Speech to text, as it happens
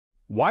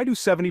Why do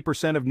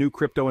 70% of new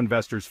crypto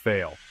investors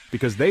fail?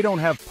 Because they don't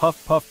have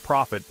puff puff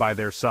profit by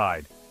their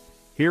side.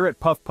 Here at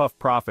Puff Puff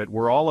Profit,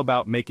 we're all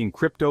about making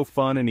crypto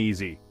fun and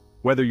easy.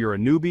 Whether you're a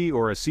newbie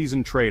or a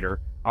seasoned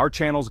trader, our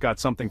channel's got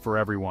something for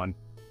everyone.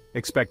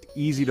 Expect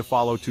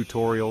easy-to-follow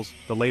tutorials,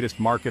 the latest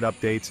market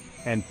updates,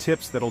 and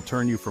tips that'll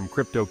turn you from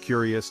crypto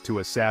curious to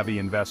a savvy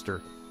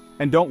investor.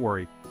 And don't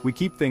worry, we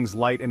keep things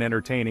light and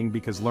entertaining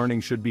because learning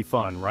should be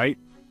fun, right?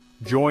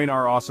 Join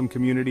our awesome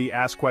community,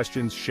 ask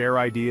questions, share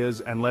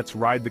ideas, and let's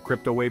ride the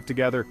crypto wave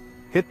together.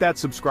 Hit that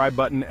subscribe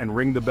button and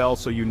ring the bell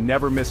so you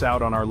never miss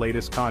out on our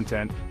latest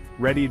content.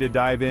 Ready to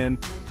dive in?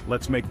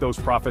 Let's make those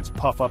profits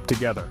puff up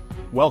together.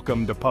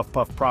 Welcome to Puff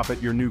Puff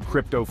Profit, your new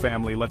crypto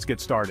family. Let's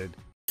get started.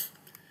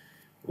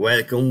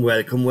 Welcome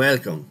back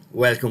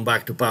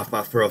to Puff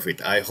Puff Profit.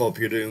 I hope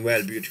you're doing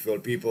well, beautiful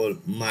people.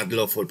 Mad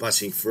love for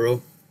passing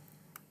through.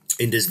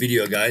 In this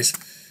video, guys,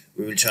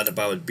 we will chat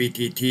about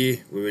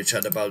BTT, we will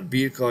chat about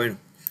Bitcoin.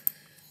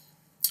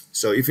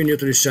 So if you're new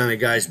to this channel,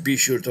 guys, be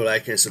sure to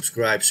like and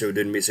subscribe so you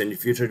don't miss any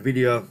future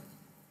video.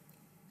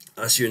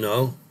 As you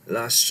know,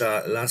 last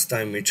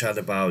time we chat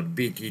about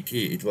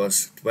BTT, it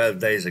was 12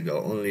 days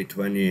ago, only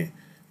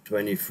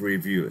 23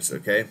 views,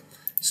 okay?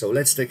 So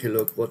let's take a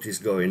look what is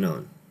going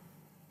on.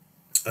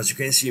 As you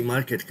can see,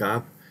 market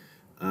cap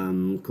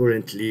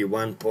currently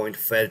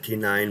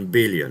 1.39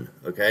 billion,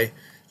 okay?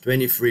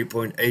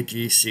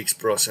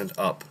 23.86%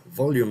 up.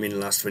 Volume in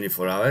last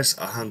 24 hours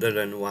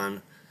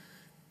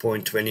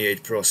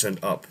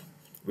 101.28% up,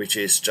 which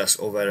is just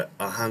over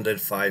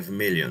 105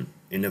 million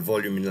in the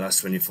volume in the last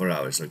 24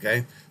 hours,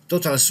 okay?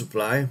 Total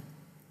supply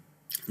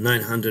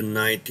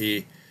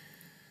 990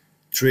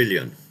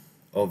 trillion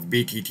of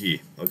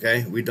BTT,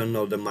 okay? We don't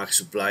know the max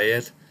supply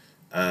yet.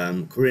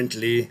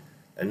 Currently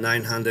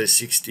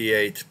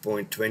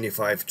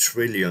 968.25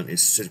 trillion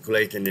is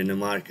circulating in the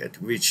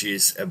market, which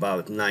is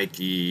about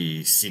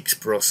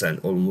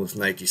 96%, almost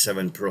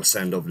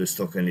 97% of this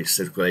token is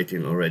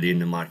circulating already in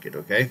the market,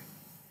 okay?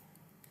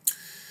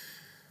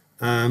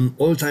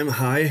 All-time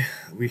high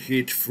we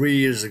hit 3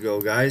 years ago,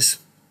 guys,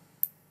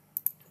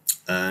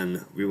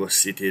 and we were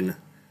sitting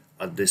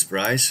at this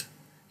price,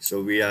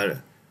 so we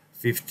are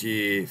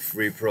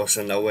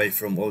 53% away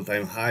from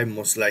all-time high.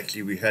 Most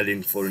likely we're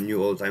heading for a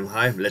new all-time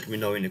high. Let me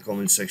know in the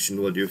comment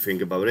section what you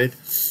think about it.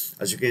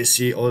 As you can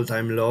see,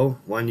 all-time low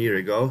 1 year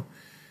ago,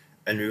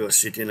 and we were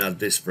sitting at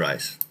this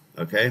price,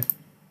 okay?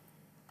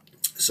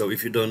 So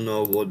if you don't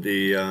know what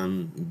the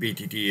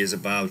BTT is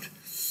about,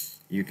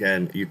 you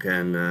can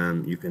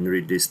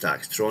read this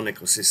tag: Tron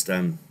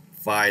ecosystem,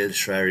 file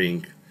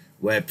sharing,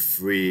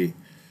 Web3,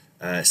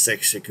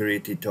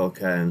 security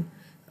token,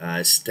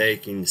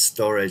 staking,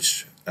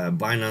 storage,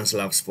 Binance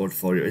Labs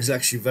portfolio. It's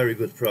actually a very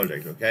good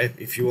project, okay?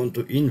 If you want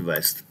to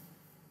invest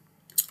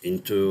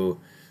into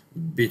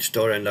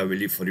BitTorrent, I will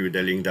leave for you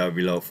the link down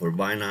below for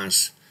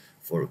Binance,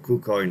 for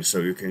KuCoin, so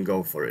you can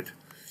go for it.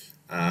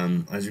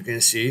 As you can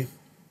see,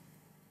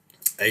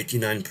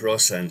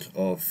 89%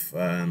 of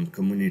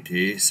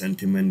community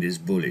sentiment is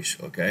bullish,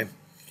 okay?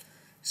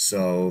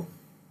 So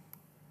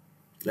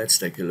let's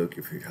take a look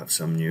if we have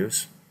some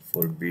news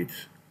for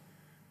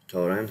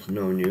BitTorrent.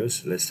 No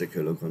news. Let's take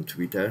a look on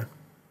Twitter.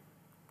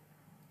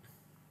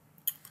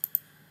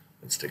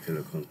 Let's take a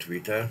look on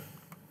Twitter.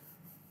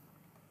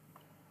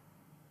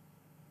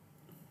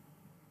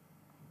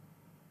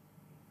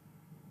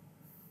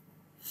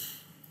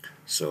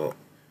 So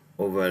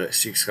over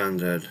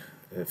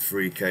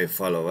 603k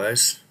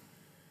followers.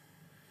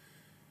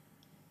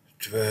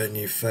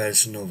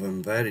 21st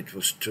November, it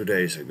was 2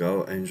 days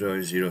ago.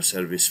 Enjoy zero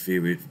service fee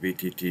with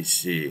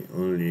BTTC.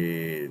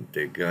 Only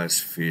the gas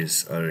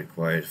fees are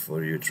required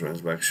for your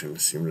transaction.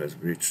 Seamless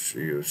bridge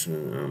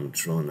using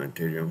Tron,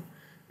 Ethereum,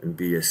 and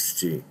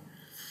BSC.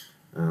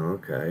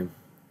 Okay.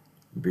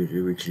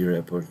 Weekly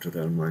report,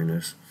 total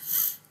miners.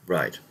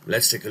 Right.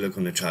 Let's take a look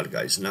on the chart,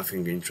 guys.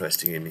 Nothing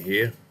interesting in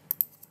here.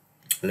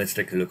 Let's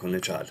take a look on the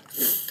chart.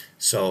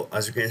 So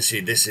as you can see,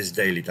 this is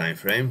daily time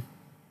frame.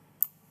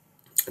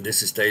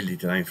 This is daily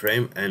time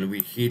frame, and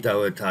we hit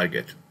our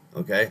target,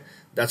 okay?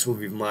 That's what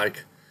we've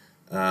marked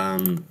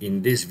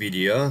in this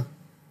video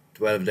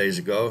 12 days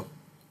ago.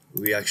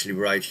 We actually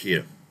right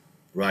here,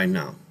 right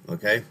now,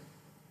 okay?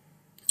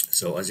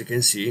 So as you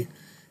can see,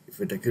 if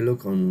we take a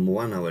look on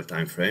 1 hour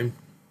time frame,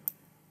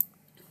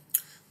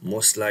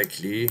 most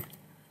likely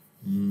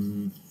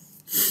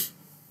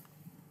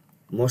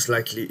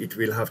it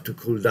will have to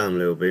cool down a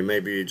little bit,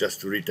 maybe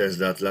just to retest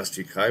that last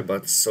week high,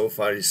 but so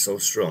far it's so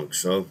strong.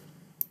 So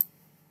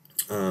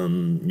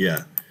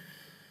yeah,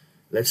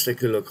 let's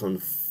take a look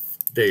on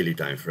daily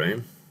time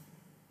frame.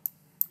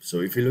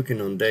 So if you're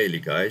looking on daily,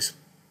 guys,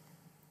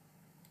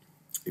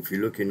 if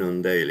you're looking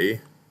on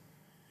daily,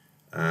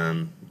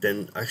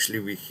 then actually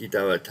we hit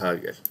our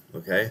target,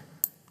 okay?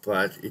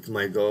 But it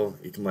might go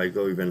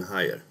even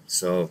higher.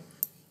 So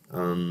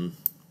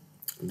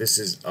this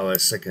is our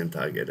second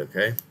target,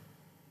 okay?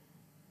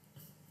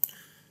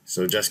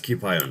 So just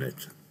keep eye on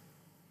it.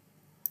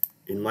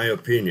 In my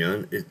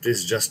opinion, it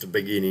is just the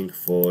beginning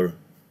for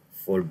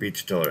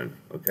BitTorrent,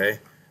 okay?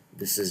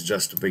 This is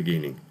just the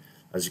beginning.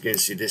 As you can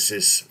see, this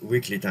is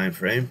weekly time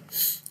frame,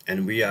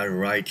 and we are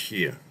right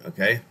here,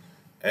 okay?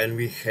 And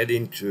we head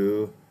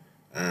into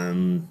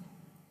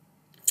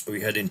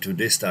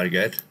this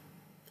target,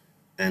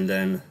 and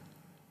then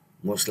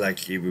most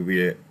likely we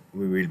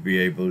will be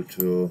able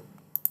to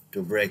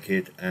break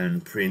it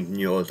and print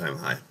new all-time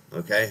high.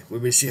 Okay, we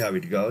will see how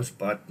it goes,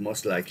 but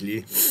most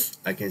likely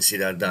I can see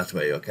that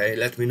way. Okay,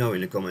 let me know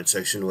in the comment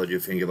section what you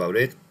think about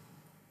it.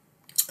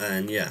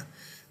 And yeah,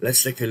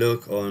 let's take a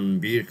look on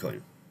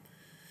Bitcoin.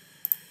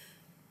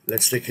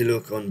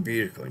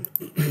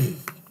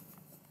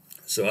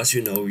 So as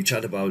you know, we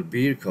chat about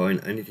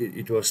Bitcoin, and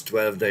it was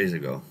 12 days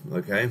ago.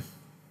 Okay,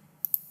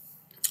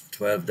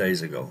 12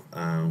 days ago.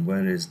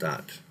 Where is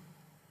that?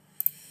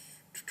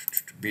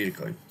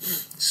 Bitcoin.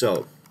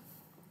 So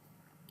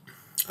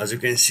as you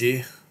can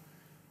see,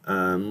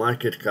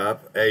 market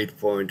cap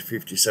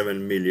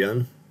 8.57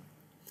 million,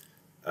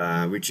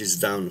 which is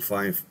down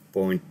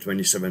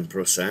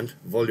 5.27%.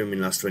 Volume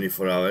in last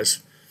 24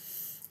 hours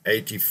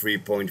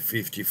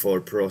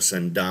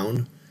 83.54%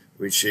 down,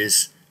 which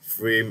is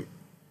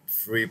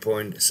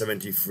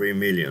 3.73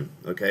 million.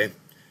 Okay,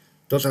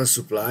 total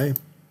supply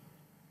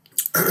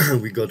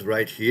we got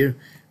right here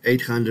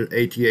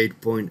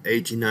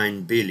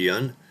 888.89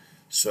 billion.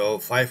 So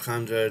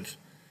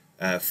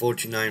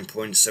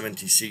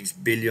 549.76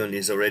 billion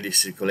is already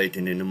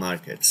circulating in the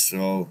market.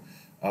 So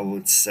I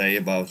would say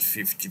about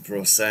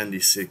 50%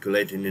 is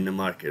circulating in the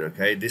market.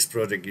 Okay, this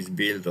project is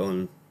built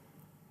on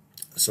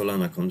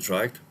Solana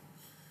contract,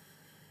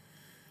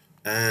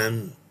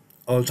 and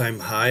all-time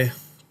high,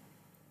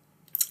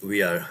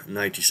 we are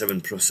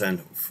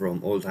 97%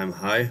 from all-time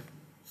high,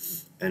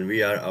 and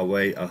we are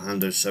away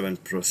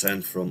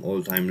 107% from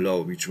all-time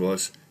low, which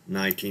was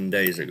 19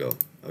 days ago.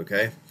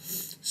 Okay,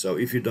 so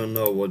if you don't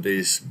know what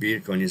this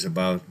Bitcoin is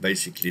about,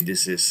 basically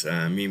this is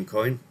a meme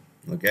coin.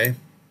 Okay,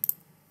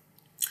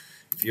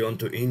 if you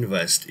want to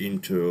invest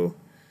into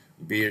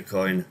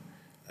Bitcoin,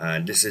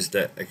 this is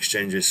the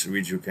exchanges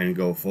which you can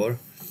go for.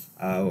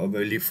 I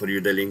will leave for you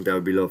the link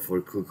down below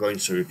for KuCoin,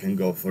 so you can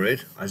go for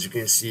it. As you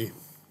can see,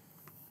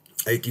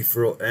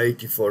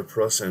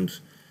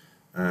 84%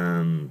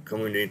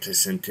 community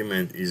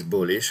sentiment is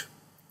bullish,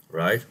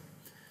 right?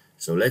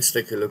 So let's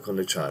take a look on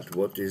the chart.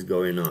 What is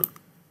going on?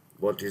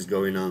 What is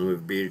going on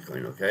with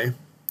Bitcoin? Okay,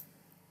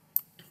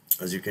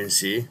 as you can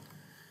see,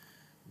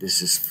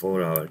 this is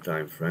 4-hour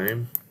time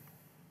frame,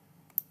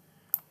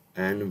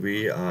 and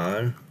we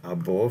are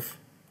above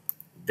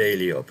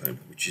daily open,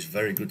 which is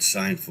very good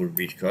sign for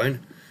Bitcoin.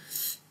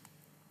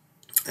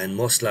 And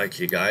most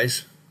likely,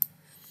 guys,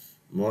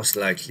 most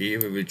likely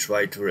we will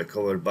try to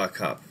recover back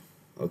up.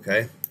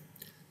 Okay,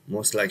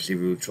 most likely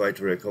we will try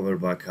to recover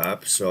back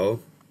up. So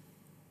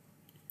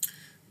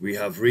we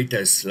have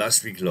retest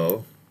last week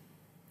low,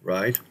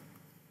 right?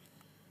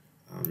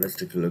 Let's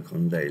take a look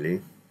on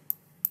daily.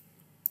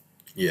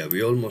 Yeah,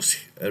 we almost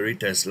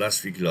retest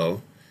last week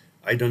low.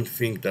 I don't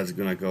think that's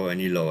gonna go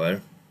any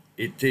lower.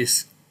 It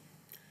is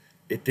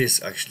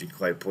actually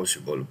quite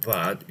possible,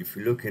 but if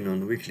you're looking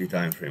on weekly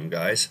time frame,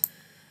 guys,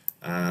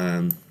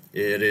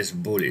 it is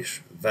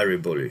bullish, very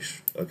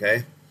bullish.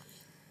 Okay,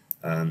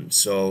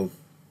 so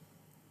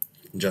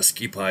just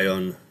keep eye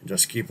on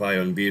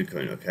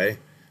Bitcoin. Okay,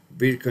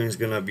 Bitcoin is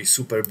gonna be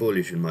super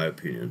bullish in my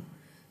opinion.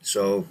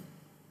 So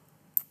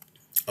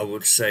I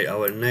would say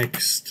our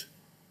next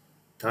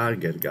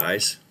target,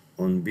 guys,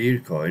 on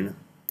Bitcoin,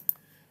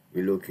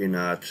 we're looking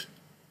at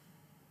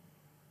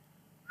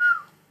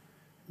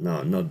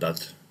no, not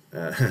that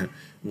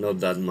not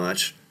that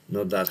much,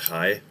 not that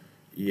high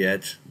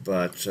yet,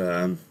 but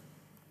I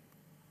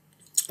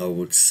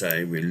would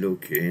say we're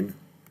looking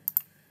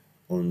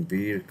on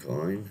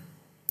Bitcoin.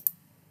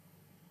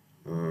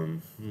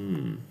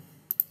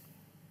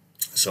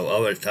 So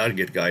our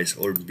target, guys,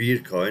 or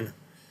Bitcoin,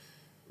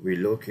 we're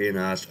looking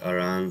at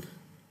around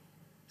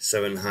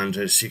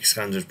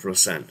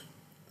 700-600%.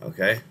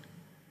 Okay,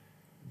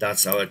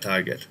 that's our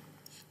target.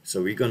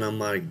 So we're gonna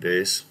mark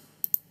this.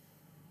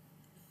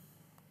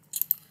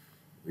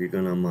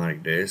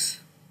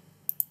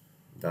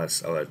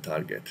 That's our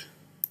target.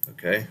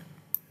 Okay,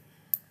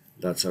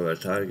 that's our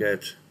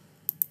target.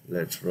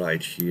 Let's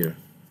write here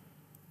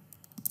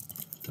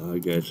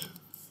target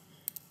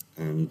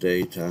and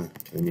data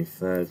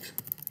 23rd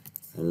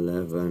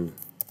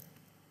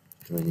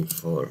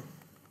 11/24.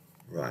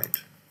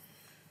 Right.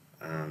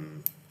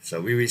 So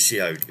we will see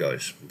how it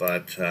goes,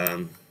 but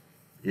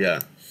yeah,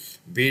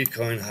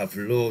 Bitcoin have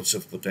loads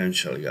of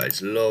potential,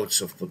 guys,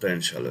 loads of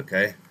potential.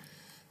 Okay,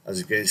 as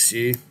you can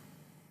see,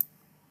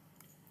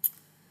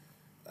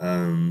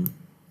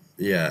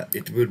 yeah,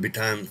 it will be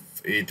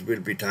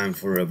time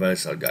for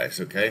reversal, guys.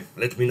 Okay,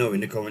 let me know in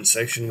the comment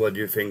section what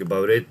you think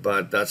about it,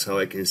 but that's how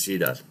I can see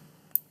that.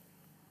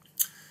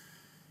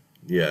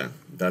 Yeah,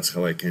 that's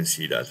how I can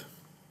see that.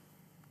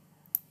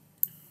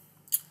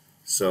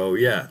 So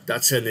yeah,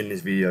 that's it in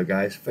this video,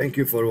 guys. Thank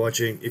you for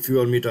watching. If you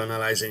want me to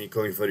analyze any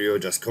coin for you,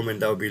 just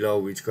comment down below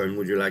which coin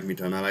would you like me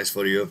to analyze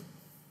for you,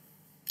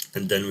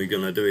 and then we're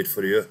gonna do it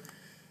for you.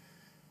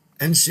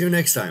 And see you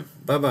next time.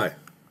 Bye bye.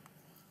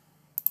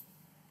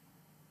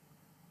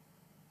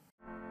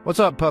 What's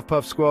up, Puff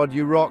Puff Squad?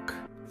 You rock.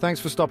 Thanks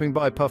for stopping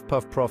by, Puff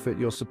Puff Profit.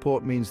 Your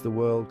support means the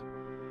world.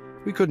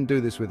 We couldn't do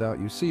this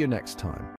without you. See you next time.